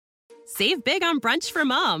Save big on brunch for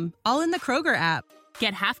mom, all in the Kroger app.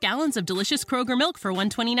 Get half gallons of delicious Kroger milk for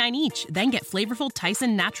 $1.29 each. Then get flavorful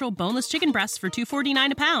Tyson natural boneless chicken breasts for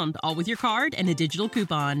 $2.49 a pound, all with your card and a digital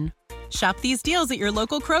coupon. Shop these deals at your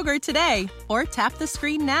local Kroger today, or tap the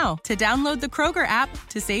screen now to download the Kroger app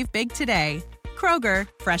to save big today. Kroger,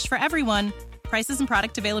 fresh for everyone. Prices and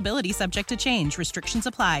product availability subject to change. Restrictions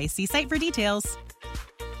apply. See site for details.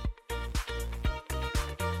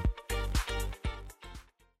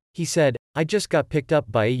 He said, I just got picked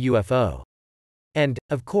up by a UFO. And,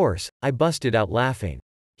 of course, I busted out laughing.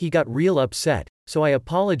 He got real upset, so I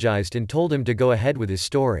apologized and told him to go ahead with his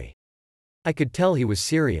story. I could tell he was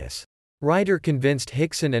serious. Ryder convinced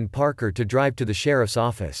Hickson and Parker to drive to the sheriff's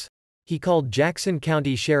office. He called Jackson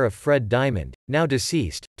County Sheriff Fred Diamond, now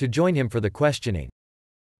deceased, to join him for the questioning.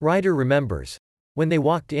 Ryder remembers. When they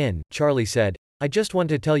walked in, Charlie said, I just want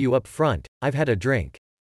to tell you up front, I've had a drink.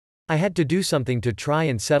 I had to do something to try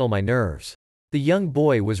and settle my nerves. The young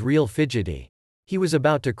boy was real fidgety. He was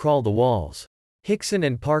about to crawl the walls. Hickson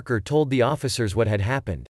and Parker told the officers what had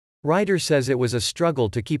happened. Ryder says it was a struggle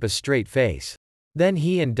to keep a straight face. Then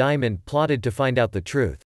he and Diamond plotted to find out the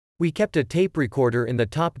truth. We kept a tape recorder in the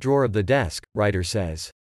top drawer of the desk, Ryder says.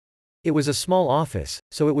 It was a small office,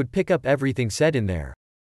 so it would pick up everything said in there.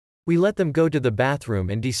 We let them go to the bathroom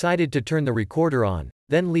and decided to turn the recorder on,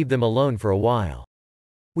 then leave them alone for a while.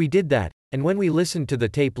 We did that, and when we listened to the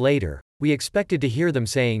tape later, we expected to hear them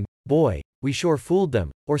saying, boy, we sure fooled them,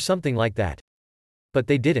 or something like that. But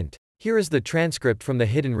they didn't. Here is the transcript from the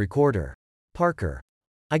hidden recorder. Parker.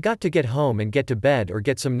 I got to get home and get to bed or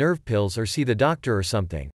get some nerve pills or see the doctor or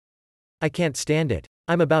something. I can't stand it.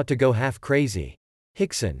 I'm about to go half crazy.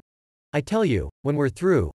 Hickson. I tell you, when we're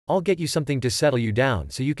through, I'll get you something to settle you down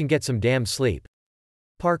so you can get some damn sleep.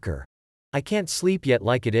 Parker. I can't sleep yet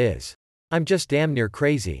like it is. I'm just damn near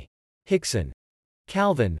crazy. Hickson.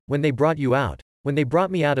 Calvin, when they brought you out, when they brought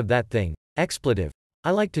me out of that thing, expletive,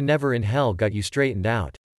 I like to never in hell got you straightened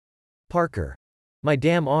out. Parker. My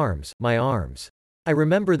damn arms, my arms. I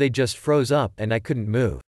remember they just froze up and I couldn't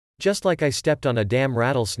move. Just like I stepped on a damn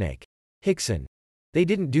rattlesnake. Hickson. They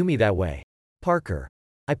didn't do me that way. Parker.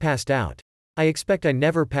 I passed out. I expect I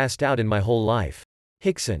never passed out in my whole life.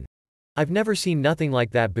 Hickson. I've never seen nothing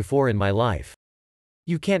like that before in my life.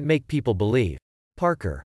 You can't make people believe.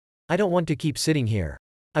 Parker. I don't want to keep sitting here.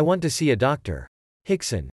 I want to see a doctor.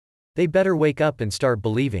 Hickson. They better wake up and start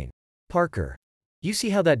believing. Parker. You see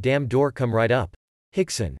how that damn door come right up?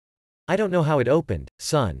 Hickson. I don't know how it opened,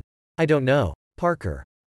 son. I don't know. Parker.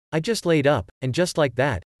 I just laid up, and just like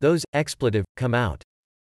that, those, expletive, come out.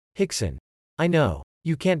 Hickson. I know.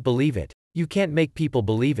 You can't believe it. You can't make people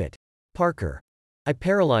believe it. Parker. I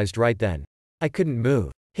paralyzed right then. I couldn't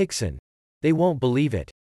move. Hickson. They won't believe it.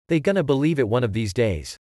 They gonna believe it one of these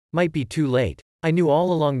days. Might be too late. I knew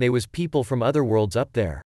all along they was people from other worlds up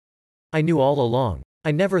there. I knew all along.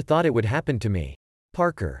 I never thought it would happen to me.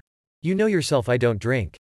 Parker. You know yourself I don't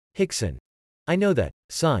drink. Hickson. I know that,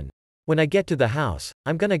 son. When I get to the house,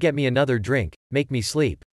 I'm gonna get me another drink, make me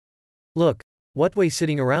sleep. Look. What way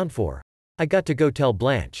sitting around for? I got to go tell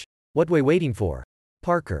Blanche. What way waiting for?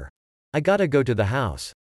 Parker. I gotta go to the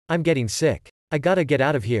house. I'm getting sick. I gotta get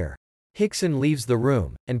out of here. Hickson leaves the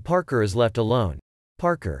room, and Parker is left alone.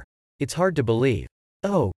 Parker. It's hard to believe.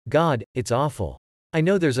 Oh, God, it's awful. I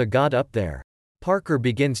know there's a God up there. Parker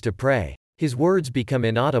begins to pray. His words become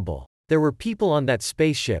inaudible. There were people on that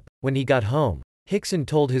spaceship. When he got home, Hickson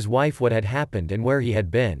told his wife what had happened and where he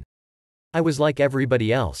had been. I was like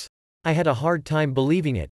everybody else. I had a hard time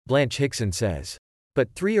believing it, Blanche Hickson says.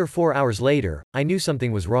 But 3 or 4 hours later, I knew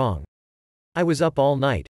something was wrong. I was up all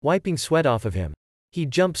night, wiping sweat off of him. He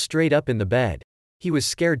jumped straight up in the bed. He was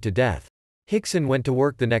scared to death. Hickson went to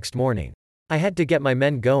work the next morning. I had to get my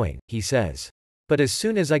men going, he says. But as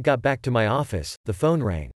soon as I got back to my office, the phone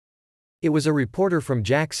rang. It was a reporter from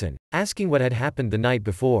Jackson, asking what had happened the night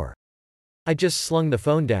before. I just slung the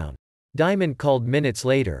phone down. Diamond called minutes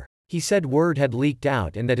later. He said word had leaked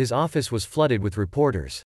out and that his office was flooded with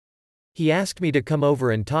reporters. He asked me to come over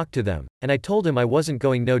and talk to them, and I told him I wasn't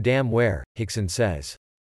going no damn where, Hickson says.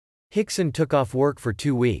 Hickson took off work for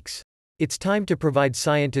 2 weeks. It's time to provide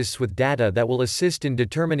scientists with data that will assist in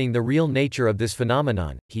determining the real nature of this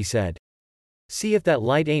phenomenon, he said. See if that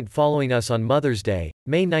light ain't following us. On Mother's Day,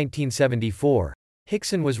 May 1974,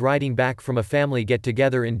 Hickson was riding back from a family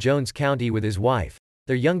get-together in Jones County with his wife,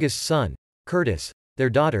 their youngest son, Curtis, their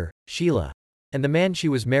daughter, Sheila, and the man she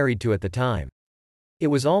was married to at the time. It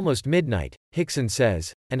was almost midnight, Hickson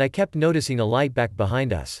says, and I kept noticing a light back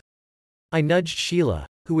behind us. I nudged Sheila,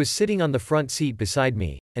 who was sitting on the front seat beside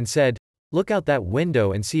me, and said, "Look out that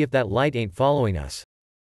window and see if that light ain't following us."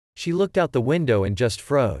 She looked out the window and just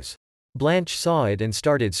froze. Blanche saw it and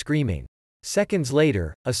started screaming. Seconds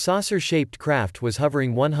later, a saucer-shaped craft was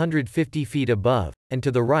hovering 150 feet above, and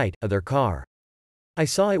to the right, of their car. I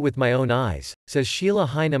saw it with my own eyes, says Sheila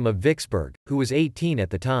Hynam of Vicksburg, who was 18 at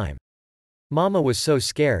the time. Mama was so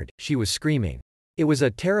scared, she was screaming. It was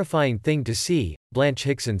a terrifying thing to see, Blanche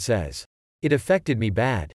Hickson says. It affected me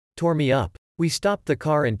bad. Tore me up. We stopped the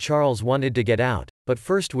car and Charles wanted to get out, but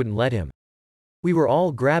first wouldn't let him. We were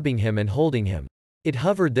all grabbing him and holding him. It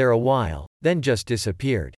hovered there a while, then just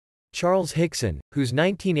disappeared. Charles Hickson, whose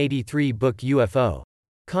 1983 book UFO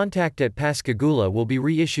Contact at Pascagoula will be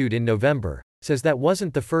reissued in November, says that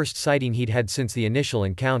wasn't the first sighting he'd had since the initial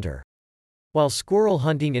encounter. While squirrel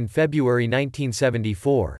hunting in February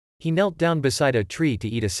 1974, he knelt down beside a tree to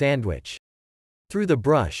eat a sandwich. Through the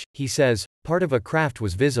brush, he says, part of a craft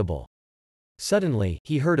was visible. Suddenly,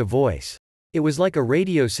 he heard a voice. It was like a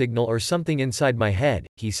radio signal or something inside my head,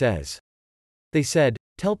 he says. They said,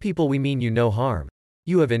 "Tell people we mean you no harm.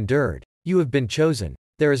 You have endured. You have been chosen.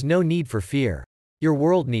 There is no need for fear. Your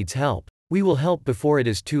world needs help. We will help before it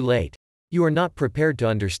is too late. You are not prepared to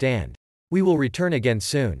understand. We will return again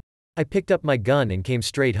soon." I picked up my gun and came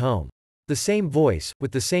straight home. The same voice,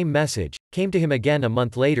 with the same message, came to him again a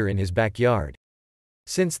month later in his backyard.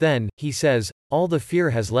 Since then, he says, all the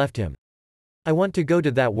fear has left him. I want to go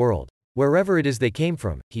to that world, wherever it is they came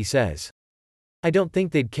from, he says. I don't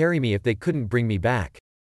think they'd carry me if they couldn't bring me back.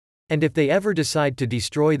 And if they ever decide to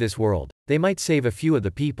destroy this world, they might save a few of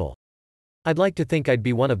the people. I'd like to think I'd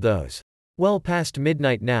be one of those. Well past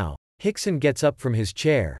midnight now, Hickson gets up from his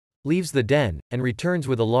chair, leaves the den, and returns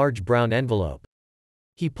with a large brown envelope.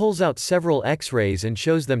 He pulls out several X-rays and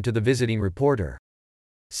shows them to the visiting reporter.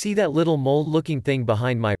 See that little mole-looking thing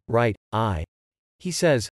behind my right eye? He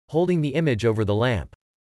says, holding the image over the lamp.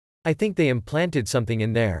 I think they implanted something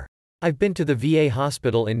in there. I've been to the VA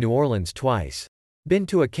hospital in New Orleans twice. Been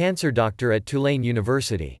to a cancer doctor at Tulane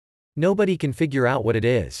University. Nobody can figure out what it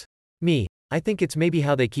is. I think it's maybe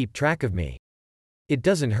how they keep track of me. It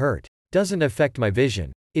doesn't hurt. Doesn't affect my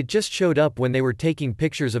vision. It just showed up when they were taking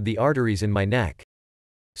pictures of the arteries in my neck.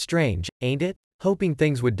 Strange, ain't it? Hoping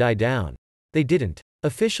things would die down. They didn't.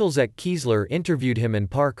 Officials at Keesler interviewed him and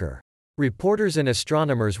Parker. Reporters and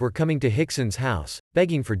astronomers were coming to Hickson's house,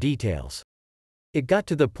 begging for details. It got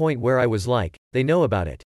to the point where I was like, they know about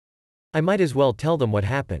it. I might as well tell them what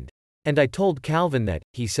happened. And I told Calvin that,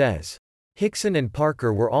 he says. Hickson and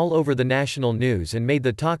Parker were all over the national news and made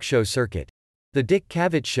the talk show circuit. The Dick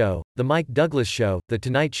Cavett Show, the Mike Douglas Show, the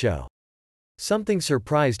Tonight Show. Something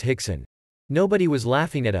surprised Hickson. Nobody was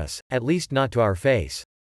laughing at us, at least not to our face.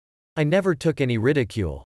 I never took any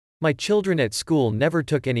ridicule. My children at school never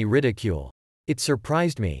took any ridicule. It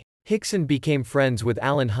surprised me. Hickson became friends with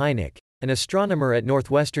Alan Hynek, an astronomer at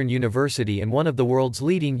Northwestern University and one of the world's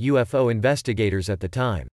leading UFO investigators at the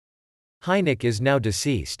time. Hynek is now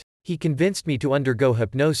deceased. He convinced me to undergo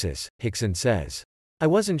hypnosis, Hickson says. I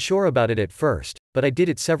wasn't sure about it at first, but I did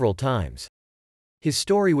it several times. His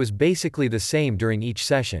story was basically the same during each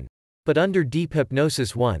session. But under deep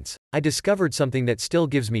hypnosis once, I discovered something that still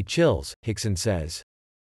gives me chills, Hickson says.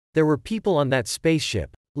 There were people on that spaceship,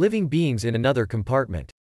 living beings in another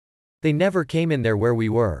compartment. They never came in there where we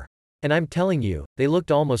were. And I'm telling you, they looked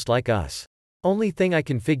almost like us. Only thing I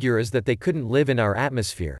can figure is that they couldn't live in our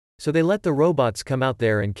atmosphere, so they let the robots come out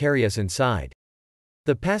there and carry us inside.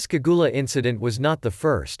 The Pascagoula incident was not the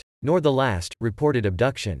first, nor the last, reported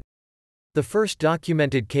abduction. The first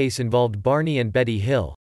documented case involved Barney and Betty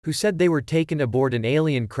Hill, who said they were taken aboard an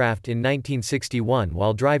alien craft in 1961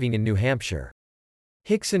 while driving in New Hampshire.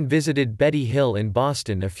 Hickson visited Betty Hill in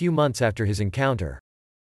Boston a few months after his encounter.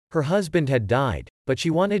 Her husband had died, but she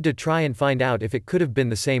wanted to try and find out if it could have been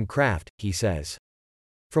the same craft, he says.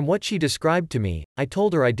 From what she described to me, I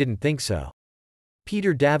told her I didn't think so.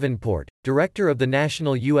 Peter Davenport, director of the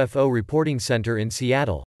National UFO Reporting Center in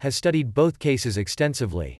Seattle, has studied both cases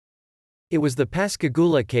extensively. It was the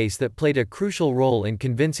Pascagoula case that played a crucial role in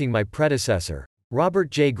convincing my predecessor, Robert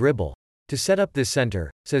J. Gribble, to set up this center,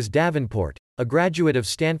 says Davenport, a graduate of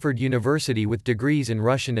Stanford University with degrees in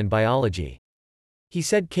Russian and biology. He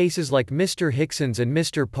said cases like Mr. Hickson's and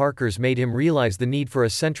Mr. Parker's made him realize the need for a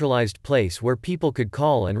centralized place where people could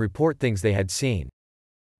call and report things they had seen.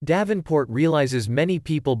 Davenport realizes many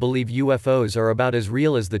people believe UFOs are about as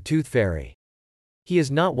real as the Tooth Fairy. He is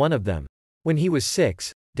not one of them. When he was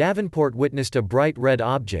 6, Davenport witnessed a bright red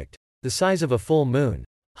object, the size of a full moon,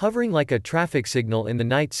 hovering like a traffic signal in the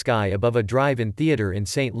night sky above a drive-in theater in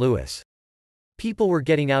St. Louis. People were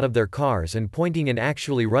getting out of their cars and pointing and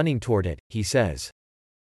actually running toward it, he says.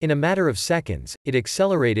 In a matter of seconds, it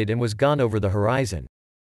accelerated and was gone over the horizon.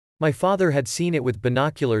 My father had seen it with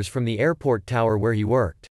binoculars from the airport tower where he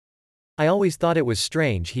worked. I always thought it was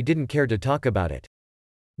strange he didn't care to talk about it.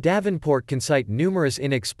 Davenport can cite numerous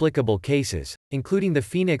inexplicable cases, including the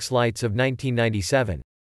Phoenix Lights of 1997.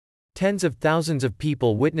 Tens of thousands of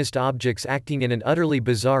people witnessed objects acting in an utterly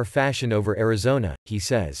bizarre fashion over Arizona, he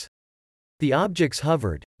says. The objects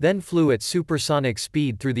hovered, then flew at supersonic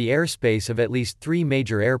speed through the airspace of at least 3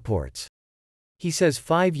 major airports. He says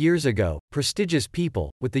 5 years ago, prestigious people,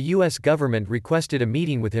 with the U.S. government requested a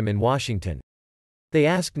meeting with him in Washington. They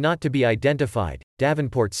asked not to be identified,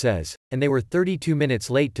 Davenport says, and they were 32 minutes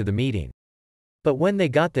late to the meeting. But when they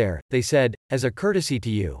got there, they said, as a courtesy to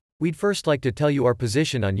you, we'd first like to tell you our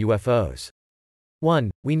position on UFOs. 1.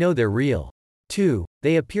 We know they're real. 2.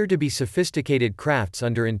 They appear to be sophisticated crafts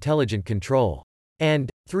under intelligent control. And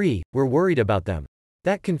 3. We're worried about them.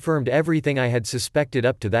 That confirmed everything I had suspected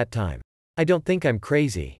up to that time. I don't think I'm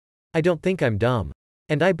crazy. I don't think I'm dumb.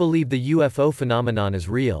 And I believe the UFO phenomenon is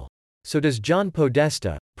real. So does John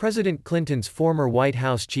Podesta, President Clinton's former White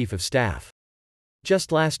House chief of staff.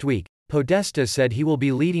 Just last week, Podesta said he will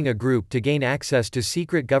be leading a group to gain access to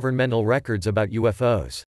secret governmental records about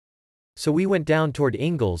UFOs. So we went down toward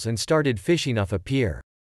Ingalls and started fishing off a pier.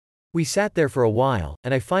 We sat there for a while,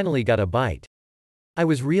 and I finally got a bite. I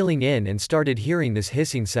was reeling in and started hearing this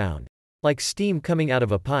hissing sound. Like steam coming out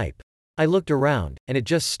of a pipe. I looked around, and it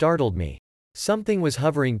just startled me. Something was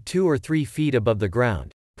hovering 2 or 3 feet above the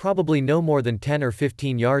ground, probably no more than 10 or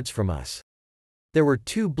 15 yards from us. There were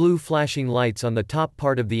 2 blue flashing lights on the top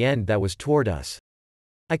part of the end that was toward us.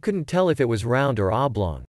 I couldn't tell if it was round or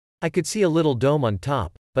oblong. I could see a little dome on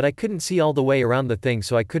top, but I couldn't see all the way around the thing,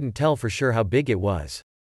 so I couldn't tell for sure how big it was.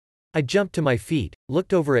 I jumped to my feet,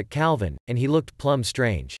 looked over at Calvin, and he looked plumb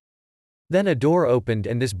strange. Then a door opened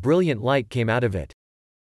and this brilliant light came out of it.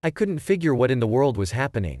 I couldn't figure what in the world was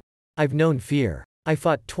happening. I've known fear. I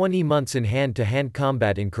fought 20 months in hand-to-hand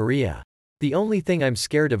combat in Korea. The only thing I'm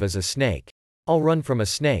scared of is a snake. I'll run from a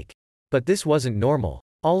snake. But this wasn't normal.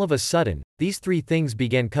 All of a sudden, these 3 things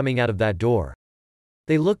began coming out of that door.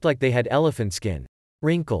 They looked like they had elephant skin.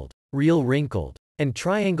 Wrinkled. Real wrinkled. And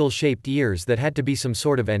triangle-shaped ears that had to be some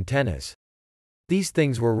sort of antennas. These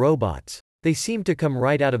things were robots. They seemed to come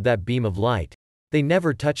right out of that beam of light. They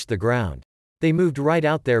never touched the ground. They moved right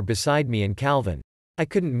out there beside me and Calvin. I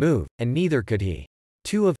couldn't move, and neither could he.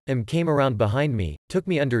 2 of them came around behind me, took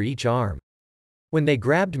me under each arm. When they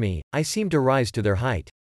grabbed me, I seemed to rise to their height.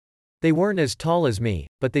 They weren't as tall as me,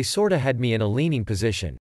 but they sorta had me in a leaning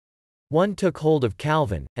position. One took hold of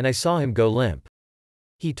Calvin, and I saw him go limp.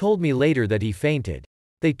 He told me later that he fainted.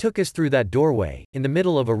 They took us through that doorway, in the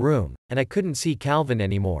middle of a room, and I couldn't see Calvin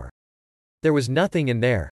anymore. There was nothing in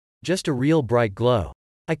there. Just a real bright glow.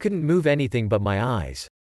 I couldn't move anything but my eyes.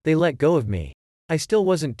 They let go of me. I still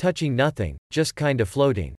wasn't touching nothing, just kinda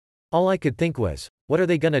floating. All I could think was, what are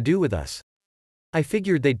they gonna do with us? I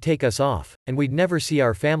figured they'd take us off, and we'd never see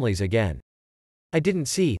our families again. I didn't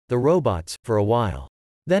see the robots for a while.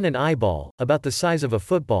 Then an eyeball, about the size of a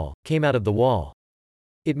football, came out of the wall.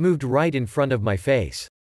 It moved right in front of my face.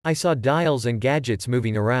 I saw dials and gadgets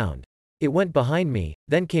moving around. It went behind me,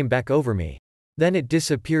 then came back over me. Then it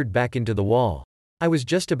disappeared back into the wall. I was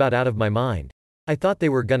just about out of my mind. I thought they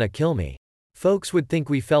were gonna kill me. Folks would think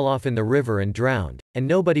we fell off in the river and drowned, and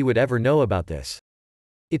nobody would ever know about this.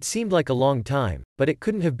 It seemed like a long time, but it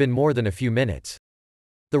couldn't have been more than a few minutes.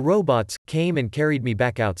 The robots came and carried me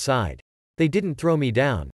back outside. They didn't throw me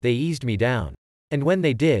down, they eased me down. And when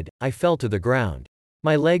they did, I fell to the ground.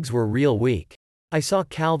 My legs were real weak. I saw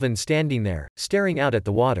Calvin standing there, staring out at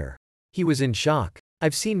the water. He was in shock.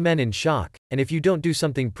 I've seen men in shock, and if you don't do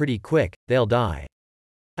something pretty quick, they'll die.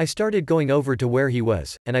 I started going over to where he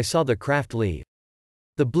was, and I saw the craft leave.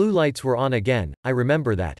 The blue lights were on again, I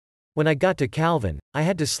remember that. When I got to Calvin, I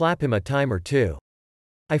had to slap him a time or 2.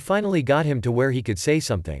 I finally got him to where he could say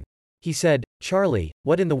something. He said, "Charlie,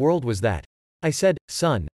 what in the world was that?" I said,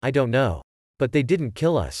 "Son, I don't know. But they didn't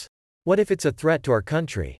kill us. What if it's a threat to our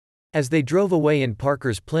country?" As they drove away in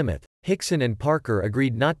Parker's Plymouth, Hickson and Parker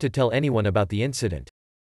agreed not to tell anyone about the incident.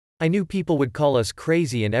 "I knew people would call us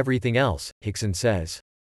crazy and everything else," Hickson says.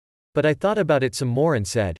 "But I thought about it some more and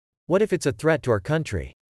said, what if it's a threat to our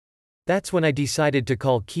country?" That's when I decided to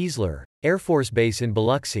call Keesler, Air Force Base in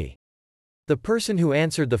Biloxi. The person who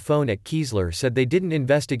answered the phone at Keesler said they didn't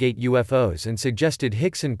investigate UFOs and suggested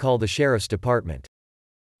Hickson call the sheriff's department.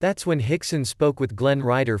 That's when Hickson spoke with Glenn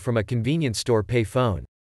Ryder from a convenience store pay phone.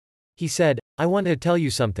 He said, "I want to tell you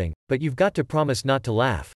something, but you've got to promise not to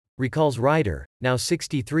laugh," recalls Ryder, now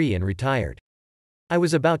 63 and retired. "I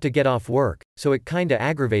was about to get off work, so it kinda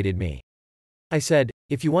aggravated me. I said,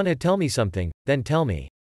 if you want to tell me something, then tell me."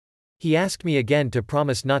 He asked me again to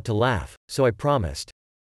promise not to laugh, so I promised.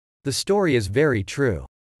 The story is very true.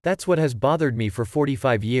 That's what has bothered me for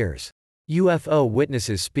 45 years. UFO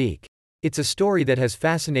witnesses speak. It's a story that has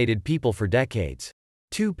fascinated people for decades.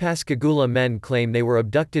 Two Pascagoula men claim they were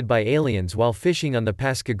abducted by aliens while fishing on the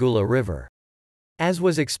Pascagoula River. As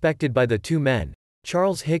was expected by the two men,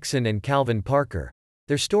 Charles Hickson and Calvin Parker,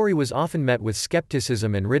 their story was often met with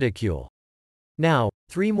skepticism and ridicule. Now,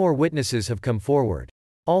 3 more witnesses have come forward.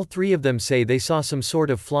 All 3 of them say they saw some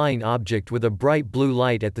sort of flying object with a bright blue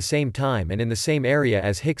light at the same time and in the same area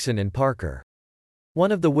as Hickson and Parker.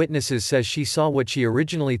 One of the witnesses says she saw what she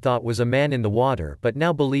originally thought was a man in the water but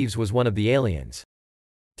now believes was one of the aliens.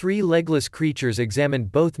 3 legless creatures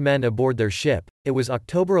examined both men aboard their ship. It was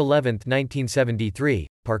October 11, 1973,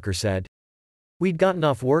 Parker said. We'd gotten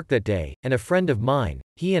off work that day, and a friend of mine,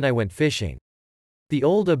 he and I went fishing. The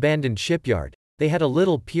old abandoned shipyard, they had a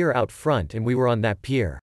little pier out front and we were on that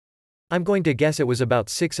pier. I'm going to guess it was about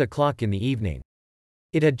 6 o'clock in the evening.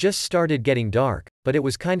 It had just started getting dark, but it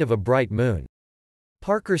was kind of a bright moon.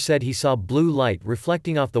 Parker said he saw blue light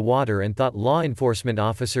reflecting off the water and thought law enforcement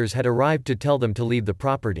officers had arrived to tell them to leave the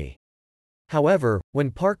property. However, when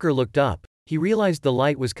Parker looked up, he realized the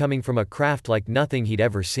light was coming from a craft like nothing he'd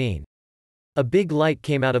ever seen. A big light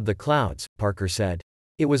came out of the clouds, Parker said.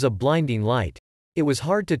 It was a blinding light. It was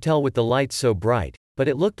hard to tell with the lights so bright, but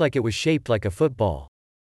it looked like it was shaped like a football.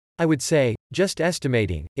 I would say, just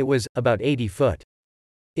estimating, it was about 80 foot.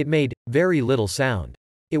 It made very little sound.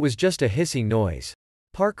 It was just a hissing noise.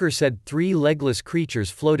 Parker said 3 legless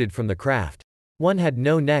creatures floated from the craft. One had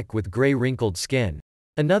no neck with gray wrinkled skin.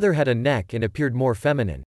 Another had a neck and appeared more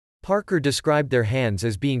feminine. Parker described their hands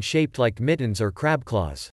as being shaped like mittens or crab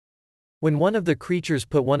claws. When one of the creatures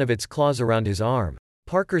put one of its claws around his arm,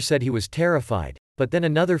 Parker said he was terrified, but then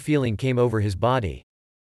another feeling came over his body.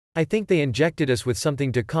 I think they injected us with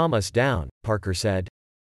something to calm us down, Parker said.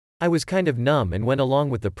 I was kind of numb and went along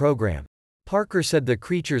with the program. Parker said the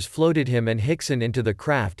creatures floated him and Hickson into the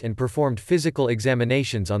craft and performed physical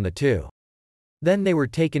examinations on the 2. Then they were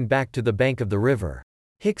taken back to the bank of the river.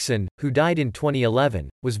 Hickson, who died in 2011,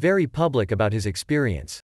 was very public about his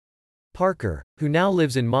experience. Parker, who now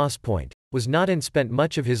lives in Moss Point, was not and spent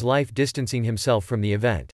much of his life distancing himself from the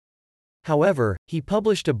event. However, he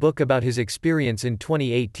published a book about his experience in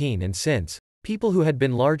 2018 and since, people who had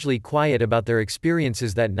been largely quiet about their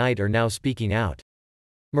experiences that night are now speaking out.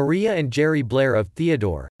 Maria and Jerry Blair of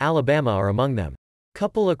Theodore, Alabama are among them.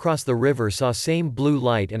 Couple across the river saw same blue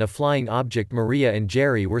light and a flying object. Maria and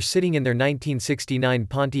Jerry were sitting in their 1969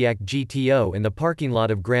 Pontiac GTO in the parking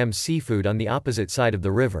lot of Graham's Seafood on the opposite side of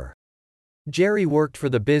the river. Jerry worked for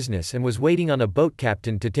the business and was waiting on a boat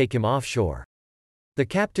captain to take him offshore. The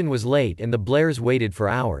captain was late and the Blairs waited for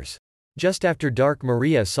hours. Just after dark,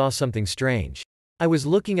 Maria saw something strange. I was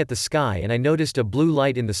looking at the sky and I noticed a blue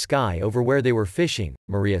light in the sky over where they were fishing,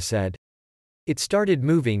 Maria said. It started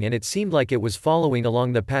moving and it seemed like it was following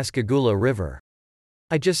along the Pascagoula River.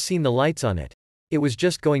 I just seen the lights on it. It was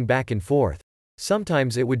just going back and forth.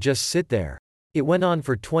 Sometimes it would just sit there. It went on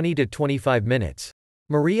for 20 to 25 minutes.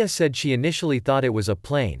 Maria said she initially thought it was a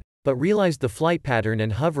plane, but realized the flight pattern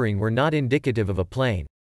and hovering were not indicative of a plane.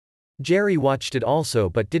 Jerry watched it also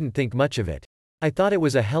but didn't think much of it. I thought it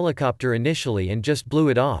was a helicopter initially and just blew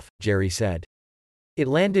it off, Jerry said. It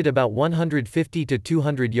landed about 150 to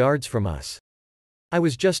 200 yards from us. I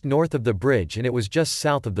was just north of the bridge and it was just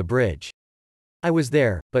south of the bridge. I was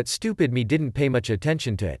there, but stupid me didn't pay much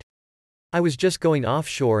attention to it. I was just going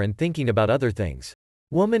offshore and thinking about other things.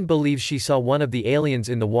 Woman believes she saw one of the aliens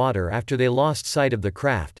in the water after they lost sight of the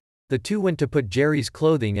craft. The 2 went to put Jerry's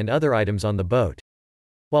clothing and other items on the boat.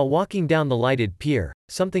 While walking down the lighted pier,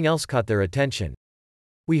 something else caught their attention.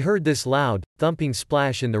 We heard this loud, thumping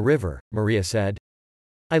splash in the river, Maria said.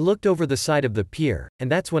 I looked over the side of the pier, and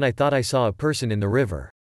that's when I thought I saw a person in the river.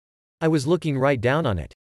 I was looking right down on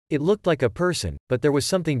it. It looked like a person, but there was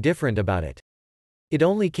something different about it. It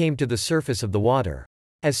only came to the surface of the water.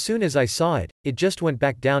 As soon as I saw it, it just went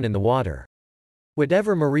back down in the water.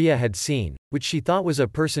 Whatever Maria had seen, which she thought was a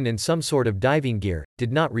person in some sort of diving gear,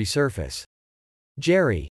 did not resurface.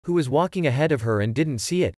 Jerry, who was walking ahead of her and didn't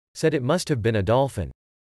see it, said it must have been a dolphin.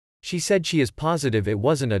 She said she is positive it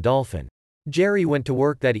wasn't a dolphin. Jerry went to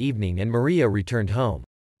work that evening and Maria returned home.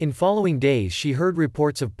 In following days she heard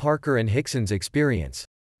reports of Parker and Hickson's experience.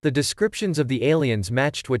 The descriptions of the aliens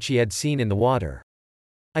matched what she had seen in the water.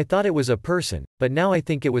 I thought it was a person, but now I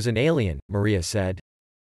think it was an alien, Maria said.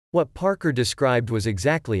 What Parker described was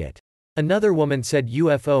exactly it. Another woman said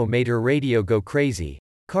UFO made her radio go crazy.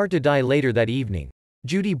 Car to die. Later that evening,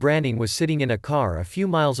 Judy Branning was sitting in a car a few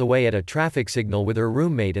miles away at a traffic signal with her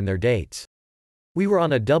roommate and their dates. We were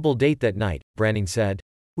on a double date that night, Branning said.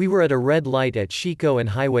 We were at a red light at Chico and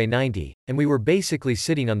Highway 90, and we were basically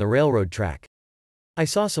sitting on the railroad track. I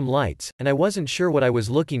saw some lights, and I wasn't sure what I was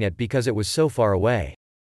looking at because it was so far away.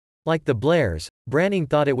 Like the Blairs, Branning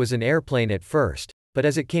thought it was an airplane at first, but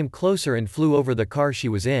as it came closer and flew over the car she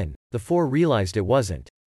was in, the four realized it wasn't.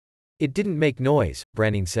 It didn't make noise,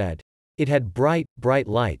 Branning said. It had bright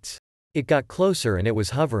lights. It got closer and it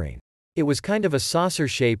was hovering. It was kind of a saucer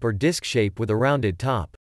shape or disc shape with a rounded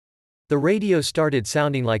top. The radio started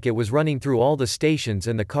sounding like it was running through all the stations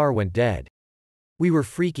and the car went dead. We were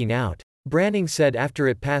freaking out. Branning said after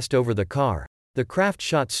it passed over the car, the craft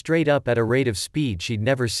shot straight up at a rate of speed she'd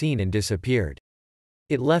never seen and disappeared.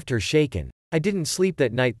 It left her shaken. I didn't sleep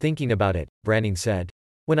that night thinking about it, Branning said.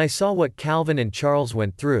 When I saw what Calvin and Charles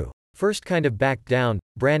went through, first kind of backed down.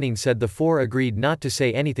 Branning said the four agreed not to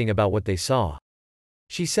say anything about what they saw.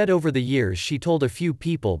 She said over the years she told a few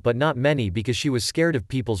people but not many because she was scared of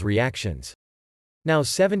people's reactions. Now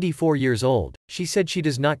 74 years old, she said she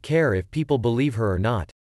does not care if people believe her or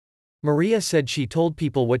not. Maria said she told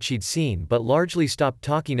people what she'd seen but largely stopped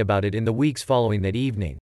talking about it in the weeks following that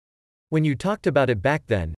evening. When you talked about it back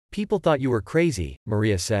then, people thought you were crazy,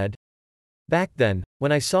 Maria said. Back then,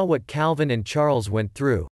 when I saw what Calvin and Charles went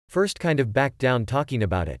through, first kind of backed down talking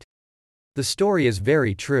about it. The story is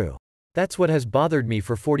very true. That's what has bothered me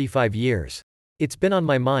for 45 years. It's been on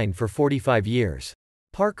my mind for 45 years.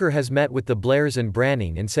 Parker has met with the Blairs and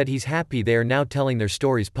Branning and said he's happy they are now telling their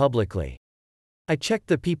stories publicly. I checked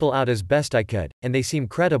the people out as best I could, and they seem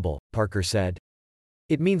credible, Parker said.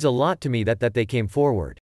 It means a lot to me that they came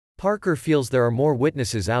forward. Parker feels there are more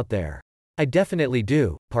witnesses out there. I definitely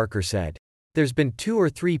do, Parker said. There's been 2 or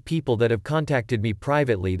 3 people that have contacted me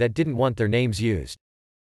privately that didn't want their names used.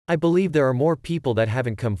 I believe there are more people that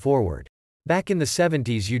haven't come forward. Back in the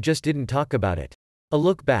 70s you just didn't talk about it. A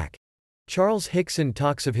look back. Charles Hickson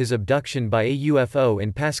talks of his abduction by a UFO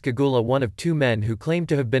in Pascagoula. One of 2 men who claimed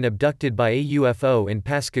to have been abducted by a UFO in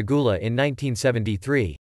Pascagoula in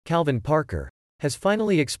 1973, Calvin Parker, has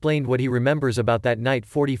finally explained what he remembers about that night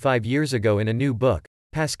 45 years ago in a new book,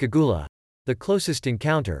 Pascagoula, The Closest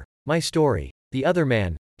Encounter, My Story. The other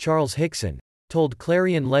man, Charles Hickson, told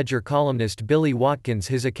Clarion Ledger columnist Billy Watkins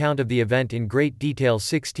his account of the event in great detail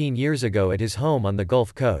 16 years ago at his home on the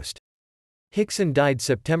Gulf Coast. Hickson died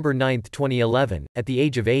September 9, 2011, at the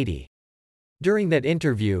age of 80. During that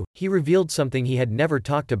interview, he revealed something he had never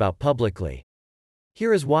talked about publicly.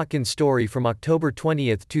 Here is Watkins' story from October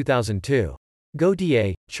 20, 2002.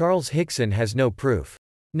 Gautier, Charles Hickson has no proof.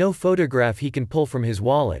 No photograph he can pull from his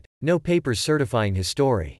wallet, no papers certifying his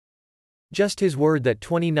story. Just his word that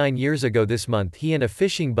 29 years ago this month he and a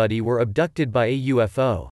fishing buddy were abducted by a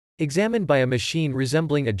UFO, examined by a machine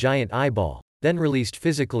resembling a giant eyeball, then released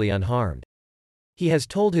physically unharmed. He has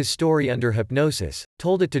told his story under hypnosis,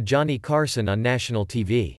 told it to Johnny Carson on national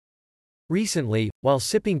TV. Recently, while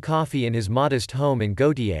sipping coffee in his modest home in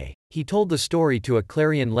Gautier, he told the story to a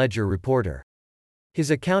Clarion Ledger reporter.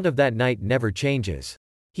 His account of that night never changes.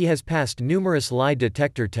 He has passed numerous lie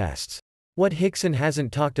detector tests. What Hickson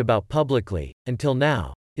hasn't talked about publicly, until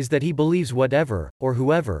now, is that he believes whatever, or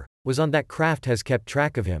whoever, was on that craft has kept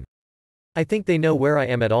track of him. I think they know where I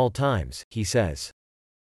am at all times, he says.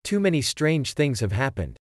 Too many strange things have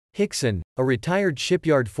happened. Hickson, a retired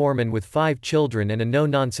shipyard foreman with 5 children and a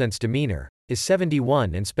no-nonsense demeanor, is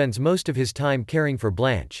 71 and spends most of his time caring for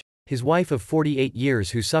Blanche, his wife of 48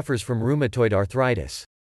 years who suffers from rheumatoid arthritis.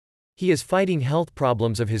 He is fighting health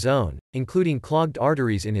problems of his own, including clogged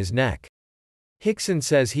arteries in his neck. Hickson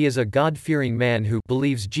says he is a God-fearing man who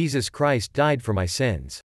believes Jesus Christ died for my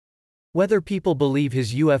sins. Whether people believe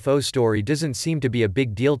his UFO story doesn't seem to be a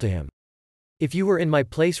big deal to him. If you were in my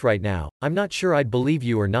place right now, I'm not sure I'd believe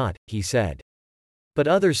you or not, he said. But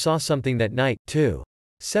others saw something that night, too.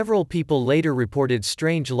 Several people later reported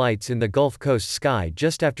strange lights in the Gulf Coast sky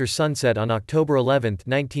just after sunset on October 11,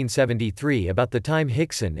 1973, about the time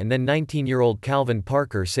Hickson and then 19-year-old Calvin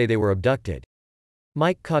Parker say they were abducted.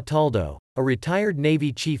 Mike Cataldo, a retired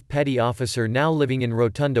Navy chief petty officer now living in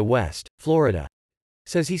Rotunda West, Florida,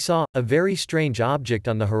 says he saw a very strange object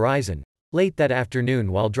on the horizon late that afternoon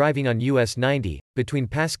while driving on US 90, between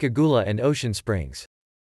Pascagoula and Ocean Springs.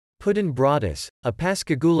 Puddin Broadus, a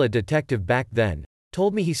Pascagoula detective back then,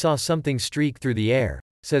 told me he saw something streak through the air,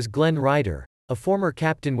 says Glenn Ryder, a former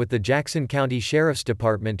captain with the Jackson County Sheriff's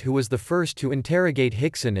Department who was the first to interrogate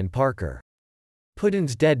Hickson and Parker.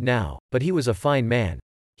 Puddin's dead now, but he was a fine man.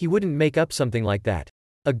 He wouldn't make up something like that.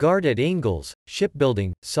 A guard at Ingalls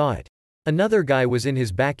Shipbuilding saw it. Another guy was in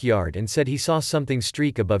his backyard and said he saw something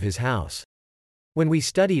streak above his house. When we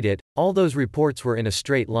studied it, all those reports were in a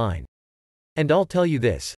straight line. And I'll tell you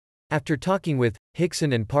this. After talking with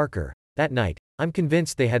Hickson and Parker that night, I'm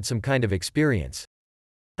convinced they had some kind of experience.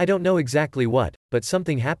 I don't know exactly what, but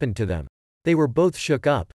something happened to them. They were both shook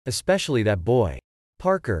up, especially that boy.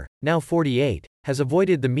 Parker, now 48, has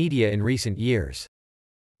avoided the media in recent years.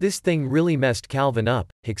 This thing really messed Calvin up,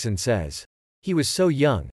 Hickson says. He was so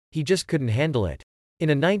young, he just couldn't handle it. In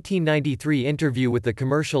a 1993 interview with the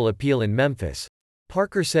Commercial Appeal in Memphis,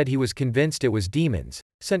 Parker said he was convinced it was demons,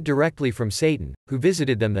 sent directly from Satan, who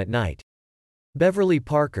visited them that night. Beverly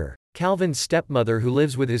Parker, Calvin's stepmother who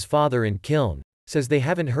lives with his father in Kiln, says they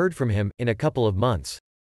haven't heard from him in a couple of months.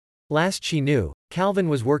 Last she knew, Calvin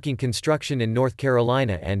was working construction in North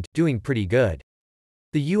Carolina and doing pretty good.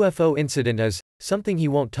 The UFO incident is something he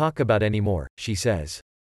won't talk about anymore, she says.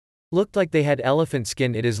 Looked like they had elephant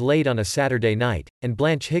skin. It is late on a Saturday night, and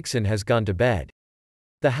Blanche Hickson has gone to bed.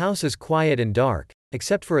 The house is quiet and dark,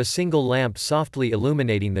 except for a single lamp softly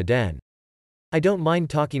illuminating the den. I don't mind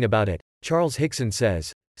talking about it, Charles Hickson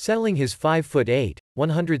says, settling his 5'8",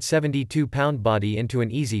 172-pound body into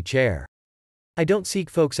an easy chair. I don't seek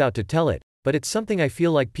folks out to tell it, but it's something I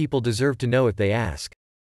feel like people deserve to know if they ask.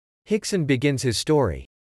 Hickson begins his story.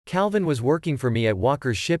 Calvin was working for me at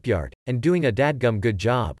Walker's shipyard, and doing a dadgum good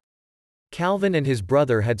job. Calvin and his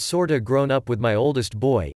brother had sorta grown up with my oldest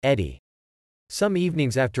boy, Eddie. Some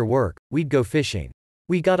evenings after work, we'd go fishing.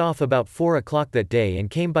 We got off about 4 o'clock that day and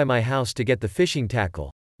came by my house to get the fishing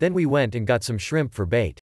tackle, then we went and got some shrimp for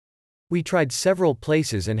bait. We tried several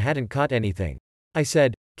places and hadn't caught anything. I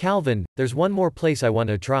said, Calvin, there's one more place I want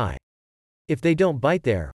to try. If they don't bite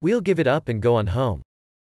there, we'll give it up and go on home.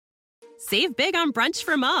 Save big on brunch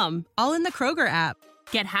for mom, all in the Kroger app.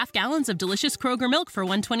 Get half gallons of delicious Kroger milk for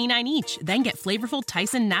 $1.29 each, then get flavorful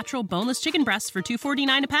Tyson natural boneless chicken breasts for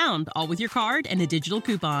 $2.49 a pound, all with your card and a digital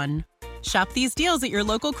coupon. Shop these deals at your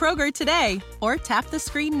local Kroger today, or tap the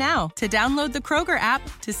screen now to download the Kroger app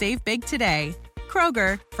to save big today.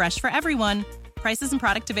 Kroger, fresh for everyone. Prices and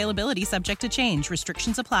product availability subject to change.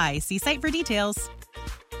 Restrictions apply. See site for details.